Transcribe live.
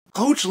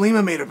Coach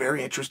Lima made a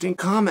very interesting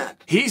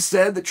comment. He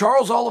said that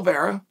Charles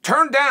Oliveira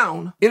turned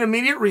down an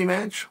immediate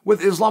rematch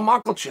with Islam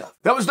Makhachev.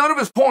 That was none of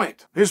his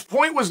point. His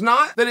point was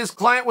not that his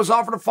client was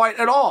offered a fight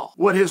at all.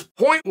 What his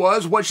point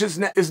was his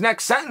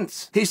next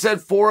sentence. He said,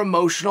 for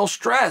emotional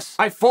stress.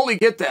 I fully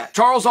get that.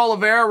 Charles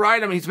Oliveira,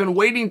 right? I mean, he's been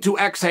waiting to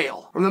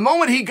exhale. From the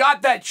moment he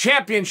got that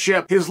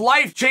championship, his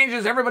life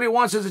changes. Everybody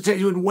wants his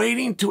attention. He's been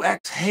waiting to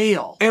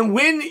exhale. And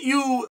when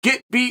you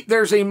get beat,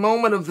 there's a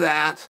moment of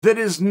that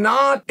is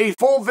not a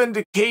full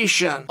vindication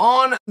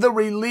on the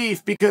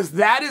relief, because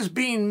that is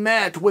being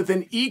met with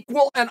an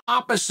equal and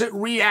opposite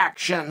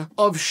reaction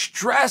of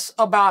stress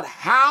about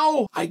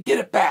how I get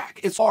it back.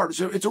 It's hard.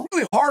 It's a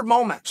really hard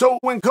moment. So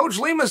when Coach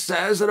Lima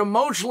says that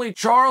emotionally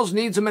Charles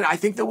needs a minute, I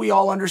think that we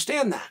all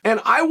understand that. And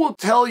I will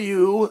tell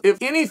you, if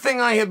anything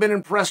I have been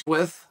impressed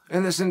with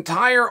in this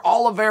entire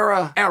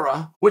Oliveira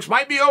era, which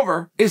might be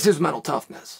over, is his mental toughness.